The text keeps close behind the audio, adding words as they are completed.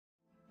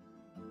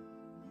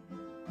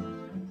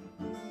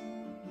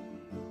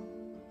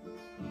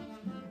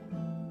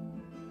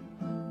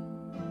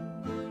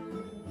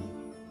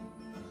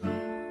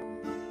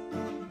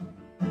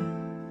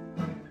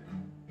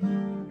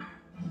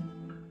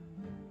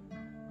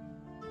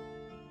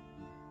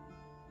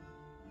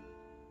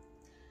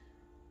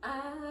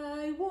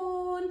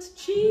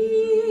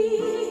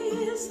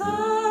Jesus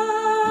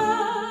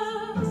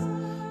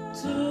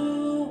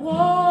to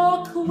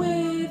walk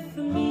with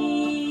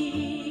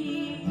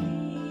me.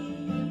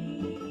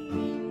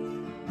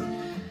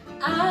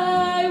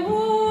 I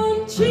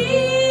want Jesus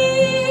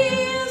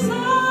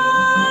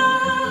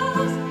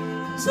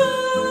to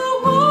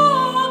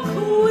walk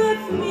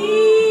with me.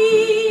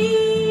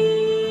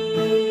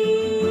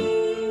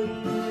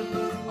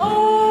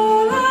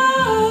 All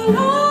along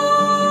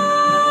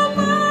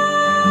my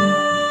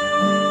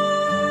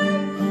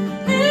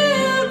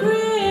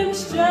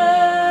pilgrim's journey,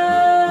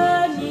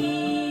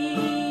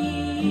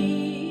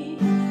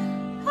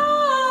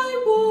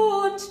 I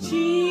want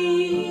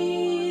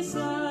Jesus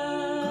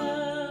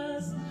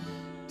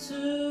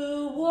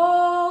to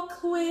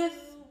walk with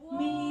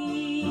me.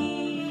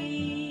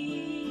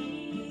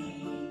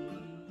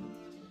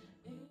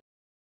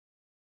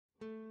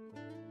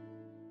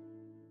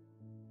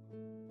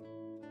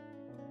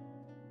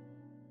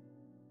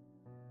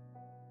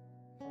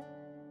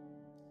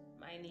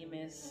 My name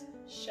is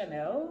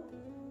Chanel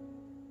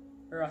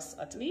Ross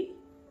Utley,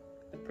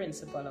 the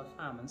principal of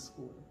Harmon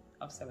School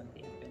of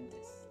Seventh-day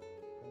Adventists.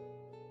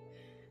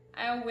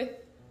 I am with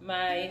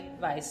my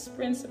vice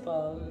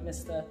principal,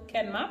 Mr.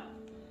 Ken Mapp,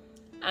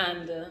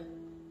 and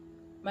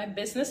my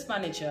business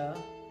manager,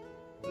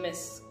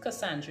 Miss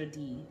Cassandra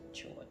D.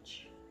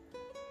 George.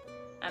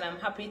 And I'm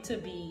happy to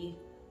be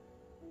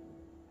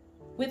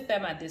with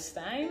them at this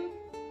time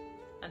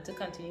and to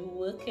continue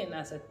working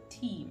as a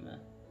team.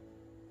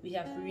 We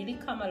have really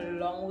come a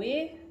long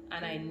way,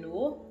 and I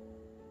know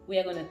we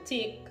are going to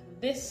take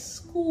this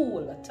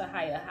school to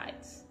higher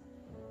heights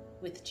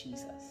with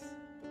Jesus.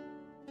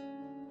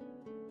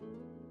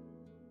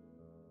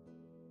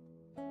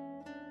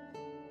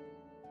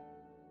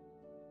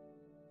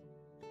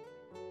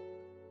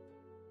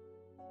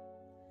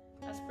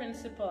 As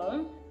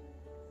principal,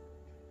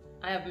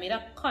 I have made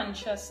a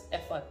conscious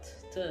effort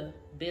to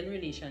build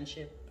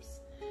relationships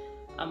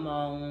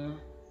among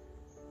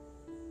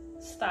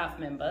staff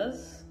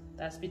members,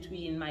 that's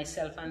between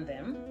myself and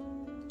them,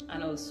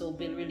 and also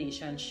build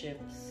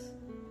relationships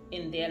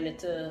in their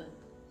little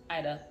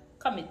either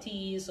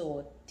committees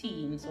or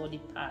teams or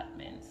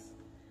departments.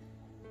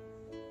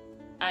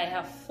 I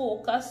have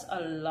focused a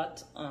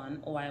lot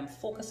on, or I am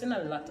focusing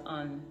a lot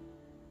on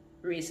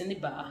raising the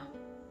bar,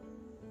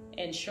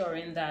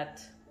 ensuring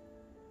that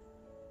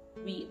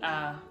we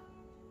are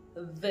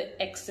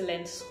the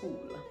excellent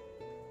school.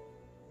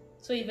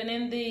 So even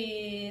in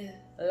the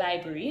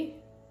library,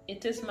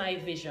 it is my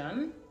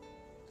vision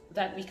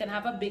that we can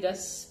have a bigger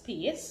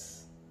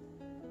space,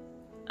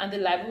 and the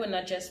library will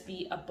not just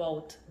be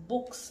about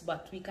books,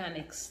 but we can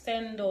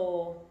extend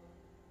our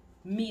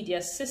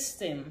media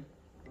system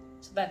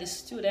so that the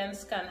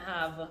students can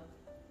have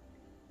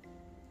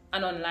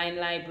an online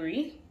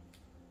library,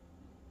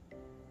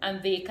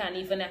 and they can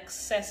even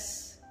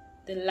access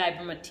the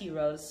library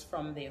materials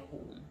from their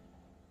home.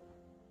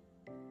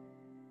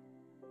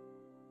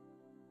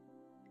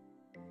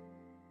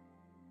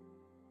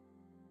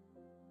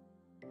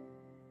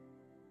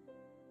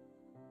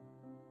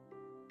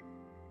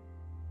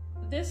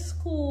 This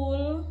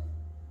school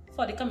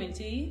for the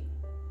community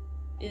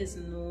is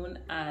known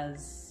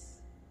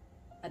as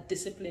a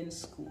disciplined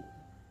school.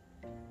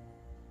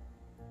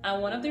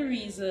 And one of the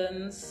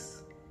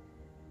reasons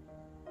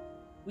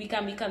we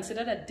can be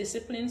considered a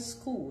disciplined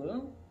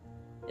school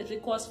is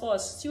because for our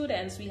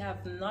students, we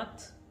have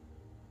not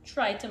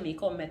tried to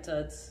make our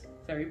methods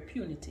very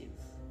punitive.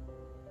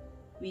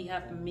 We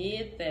have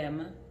made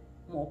them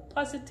more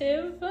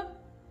positive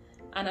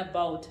and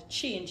about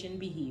changing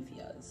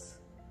behaviors.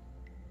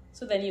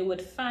 So then you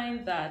would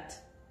find that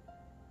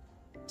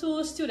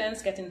two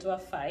students get into a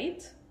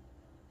fight,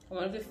 and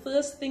one of the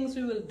first things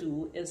we will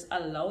do is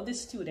allow the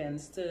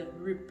students to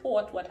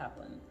report what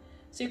happened.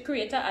 So you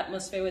create an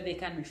atmosphere where they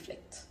can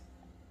reflect.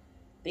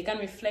 They can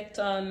reflect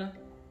on,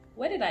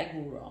 where did I go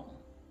wrong?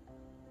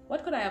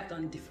 What could I have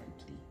done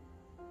differently?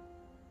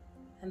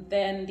 And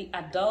then the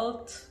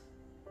adult,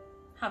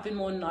 having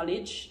more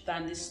knowledge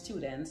than the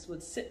students,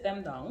 would sit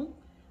them down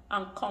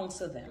and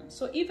counsel them.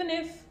 So even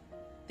if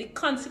the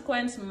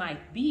consequence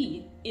might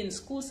be in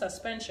school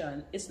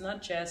suspension, it's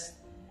not just,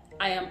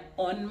 I am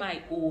on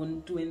my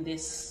own doing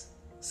this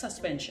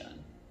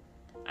suspension.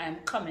 I am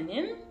coming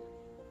in,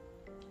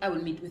 I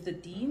will meet with the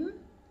dean,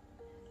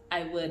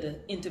 I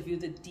would interview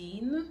the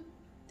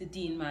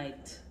dean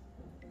might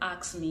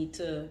ask me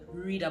to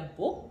read a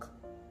book,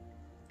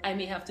 I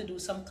may have to do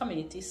some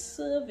community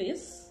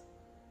service,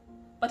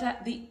 but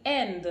at the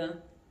end,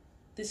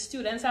 the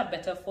students are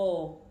better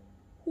for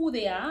who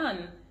they are,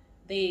 and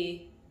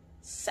they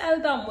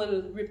seldom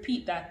will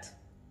repeat that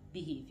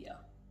behavior.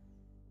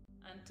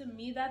 And to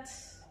me,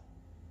 that's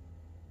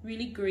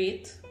really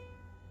great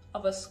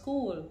of a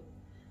school.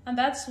 And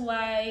that's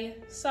why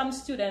some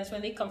students,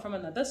 when they come from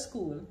another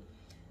school,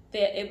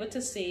 they're able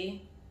to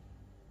say,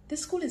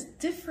 this school is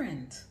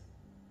different.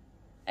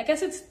 I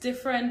guess it's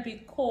different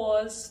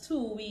because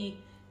too, we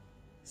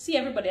see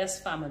everybody as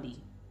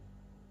family.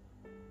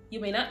 You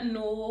may not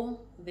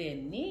know their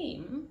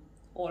name,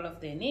 all of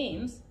their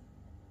names,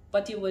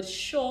 but you would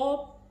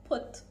sure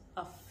put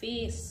a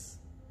face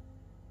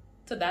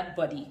to that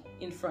body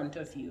in front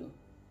of you.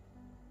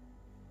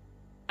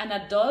 An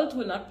adult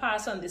will not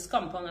pass on this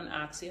compound and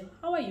ask you,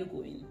 how are you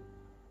going?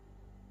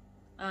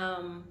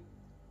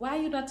 Why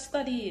are you not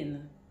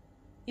studying?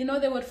 You know,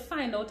 they would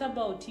find out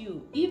about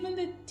you. Even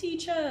the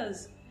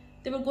teachers,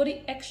 they will go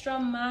the extra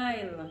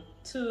mile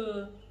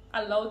to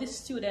allow the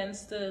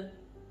students to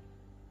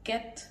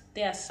get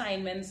their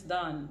assignments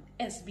done,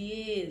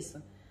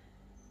 SBAs.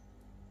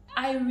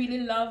 I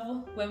really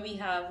love when we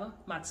have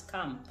maths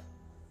camp,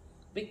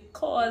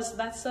 because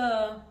that's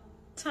a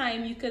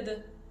time you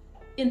could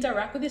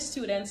interact with the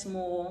students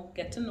more,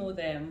 get to know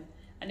them,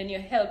 and then you're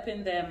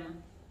helping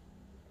them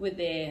with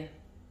their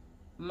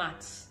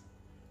maths.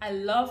 I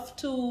love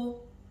to,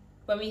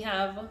 when we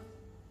have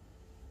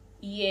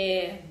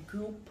year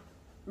group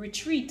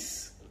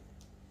retreats,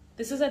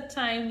 this is a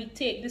time we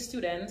take the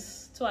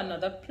students to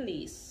another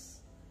place,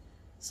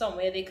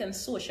 somewhere they can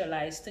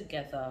socialize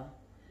together.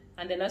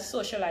 And they're not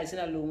socializing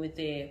alone with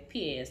their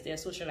peers, they're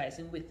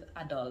socializing with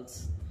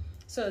adults.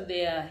 So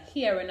they're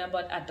hearing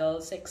about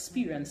adults'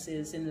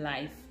 experiences in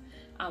life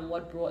and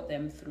what brought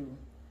them through.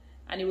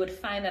 And you would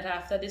find that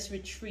after this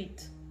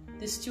retreat,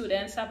 the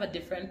students have a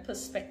different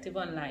perspective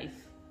on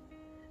life.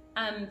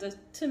 And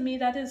to me,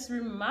 that is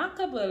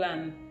remarkable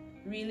and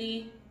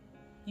really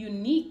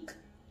unique.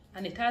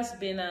 And it has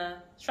been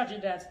a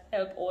strategy that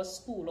helped our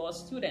school, our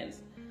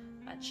students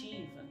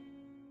achieve.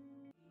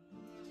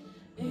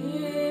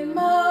 In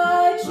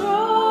my trials,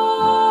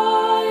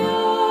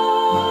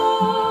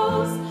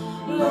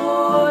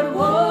 Lord,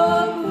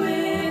 walk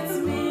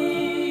with me.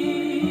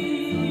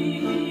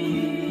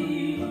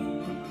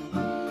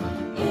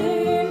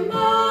 In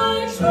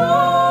my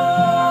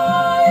trials,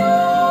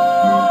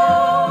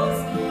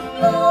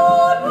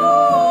 Lord,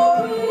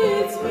 walk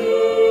with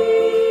me.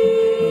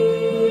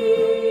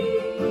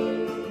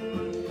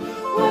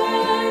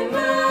 When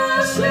the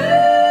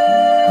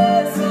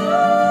shades of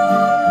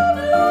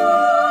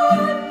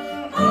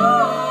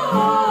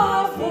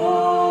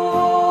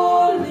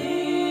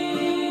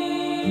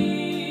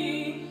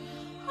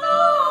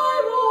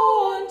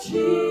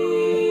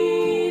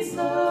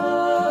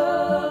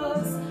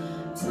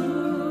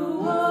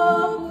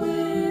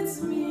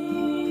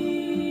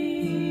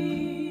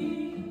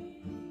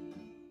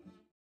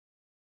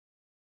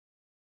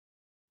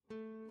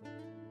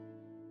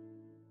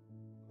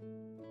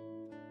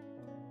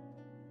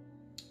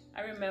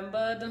I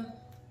remembered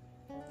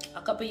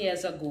a couple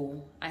years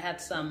ago, I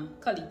had some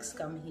colleagues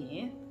come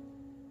here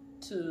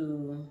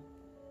to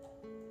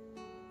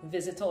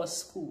visit our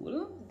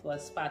school. It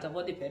was part of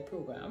our DPED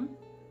program.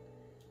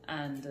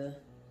 And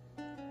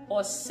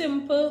our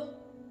simple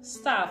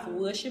staff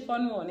worship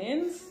on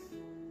mornings,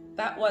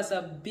 that was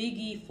a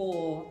biggie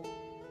for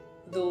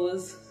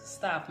those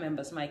staff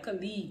members, my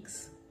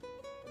colleagues.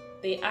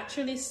 They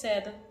actually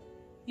said,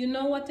 you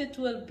know what it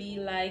will be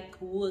like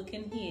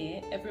working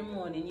here every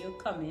morning. You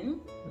come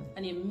in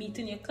and you're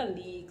meeting your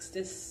colleagues,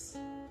 this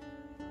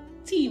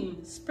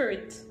team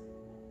spirit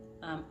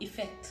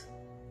effect.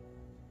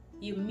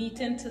 You're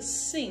meeting to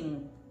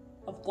sing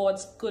of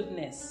God's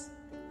goodness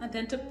and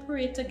then to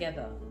pray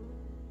together.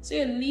 So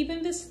you're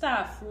leaving the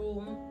staff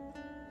room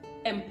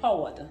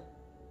empowered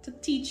to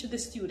teach the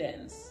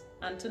students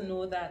and to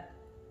know that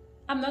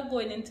I'm not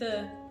going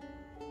into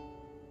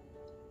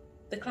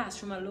the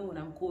classroom alone.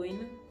 I'm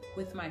going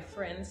with my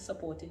friends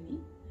supporting me,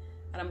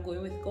 and I'm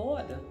going with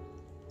God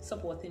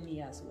supporting me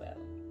as well.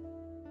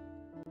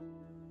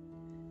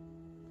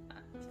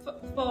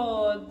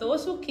 For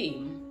those who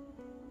came,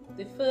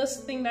 the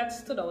first thing that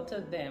stood out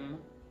to them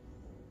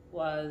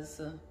was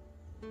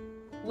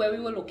where we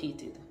were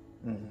located.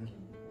 Mm-hmm.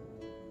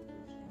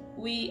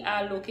 We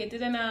are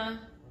located in a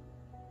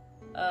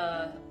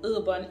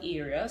urban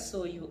area,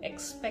 so you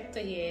expect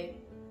to hear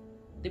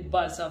the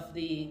buzz of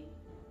the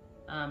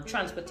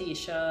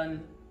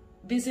transportation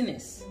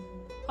business.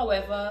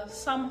 However,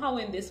 somehow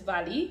in this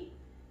valley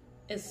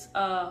is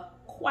a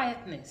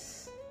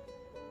quietness.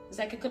 It's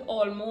like you could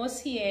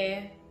almost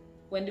hear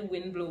when the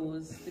wind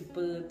blows, the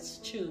birds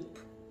chirp,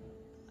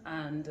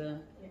 and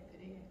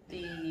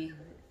the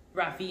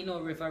ravine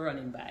or river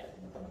running by.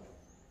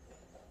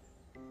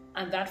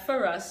 And that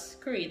for us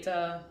create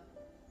a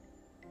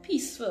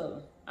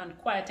peaceful and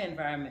quiet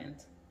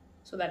environment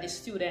so that the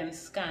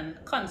students can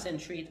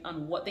concentrate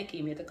on what they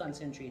came here to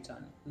concentrate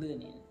on,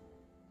 learning.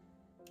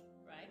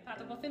 Right? Part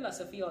of our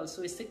philosophy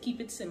also is to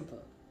keep it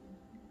simple.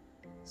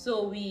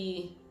 So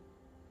we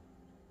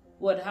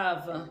would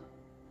have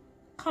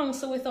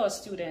counsel with our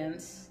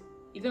students,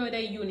 even with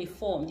their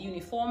uniform. The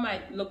uniform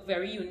might look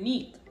very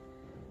unique,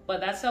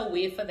 but that's a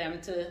way for them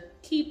to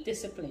keep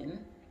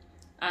discipline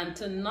and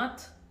to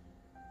not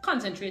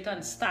concentrate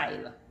on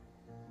style,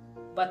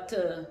 but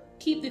to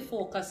keep the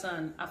focus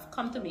on, I've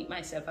come to make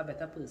myself a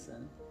better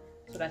person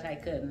so that I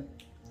can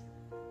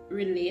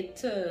relate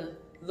to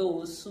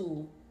those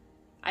who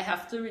I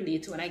have to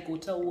relate to when I go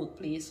to a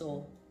workplace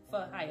or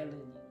for higher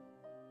learning.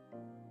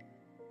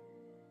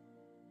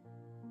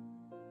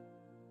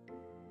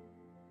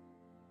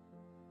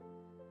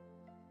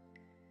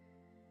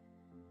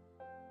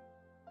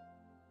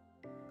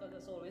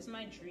 always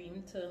my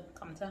dream to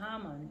come to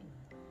Harmon.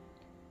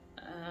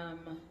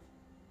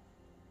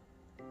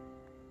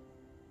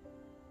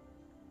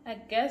 I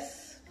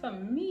guess for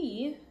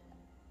me,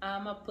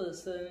 I'm a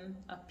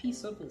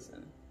peaceful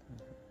person.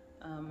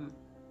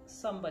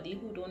 Somebody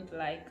who don't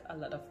like a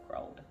lot of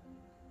crowd.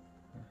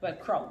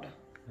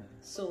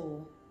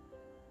 So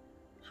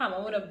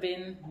Harmon would have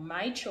been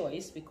my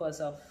choice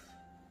because of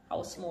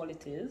how small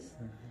it is.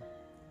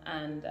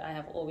 And I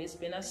have always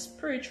been a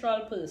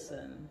spiritual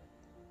person.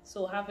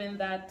 So having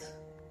that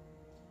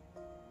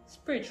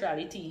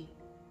spirituality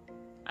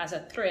as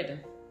a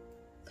thread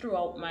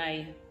throughout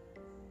my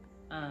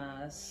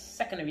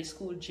secondary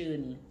school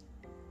journey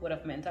would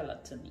have meant a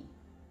lot to me.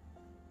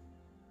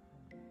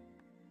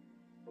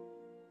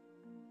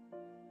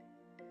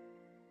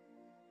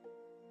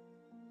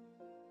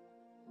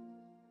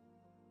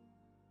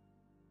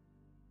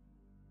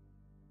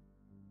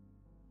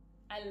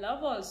 I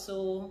love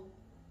also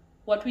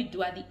what we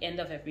do at the end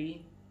of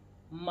every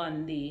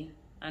Monday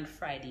and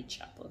Friday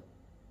chapel.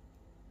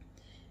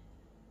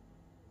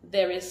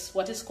 There is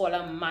what is called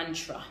a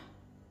mantra,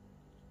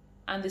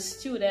 and the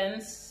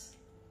students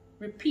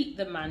repeat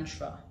the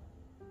mantra.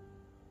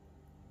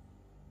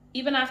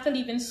 Even after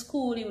leaving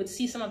school, you would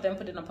see some of them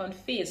putting up on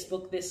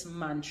Facebook this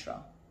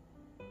mantra.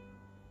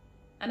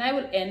 And I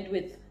will end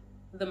with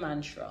the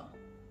mantra.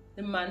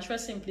 The mantra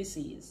simply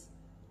says,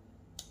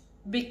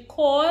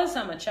 because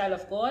I'm a child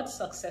of God,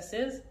 success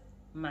is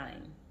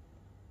mine.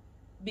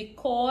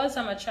 Because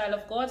I'm a child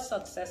of God,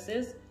 success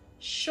is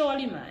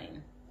surely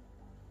mine.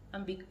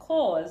 And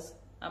because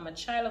I'm a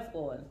child of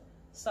God,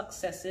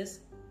 success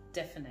is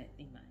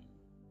definitely mine.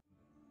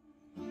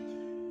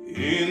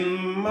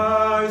 In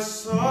my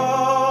sorrows,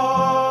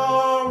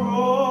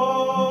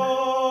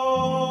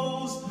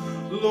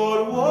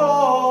 Lord,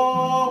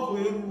 walk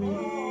with me.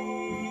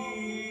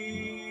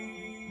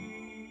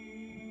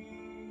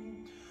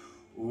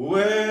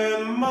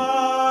 When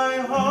my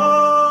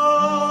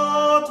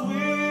heart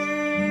within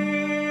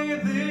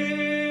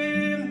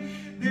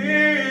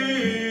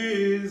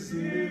is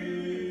aching,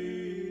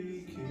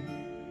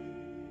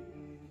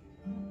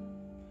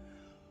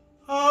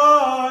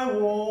 I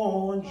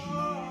want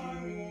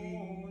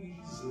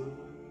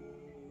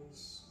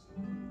Jesus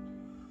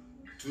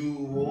to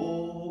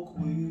walk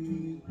with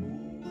me.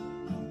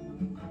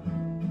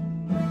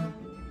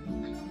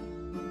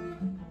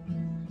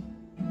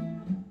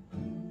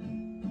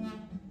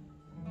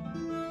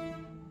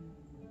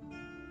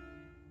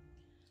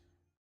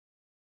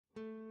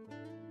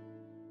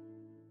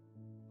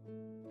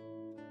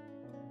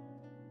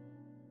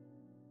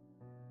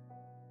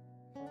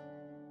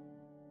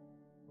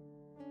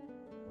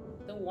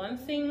 The one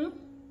thing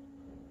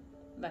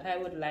that I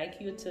would like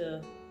you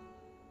to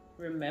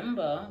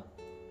remember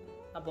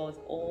about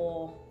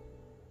all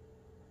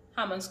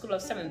Harmon School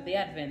of Seventh-day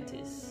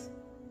Adventists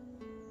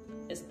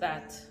is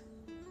that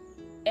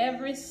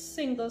every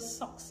single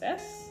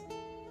success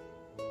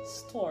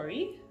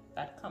story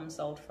that comes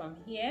out from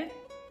here,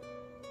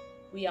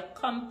 we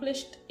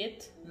accomplished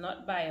it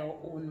not by our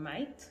own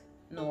might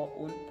nor our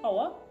own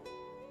power,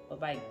 but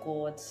by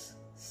God's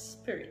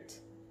Spirit.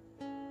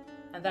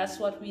 And that's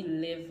what we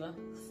live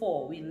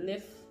for. We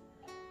live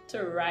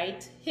to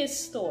write His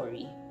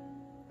story,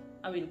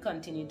 and we'll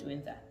continue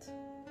doing that.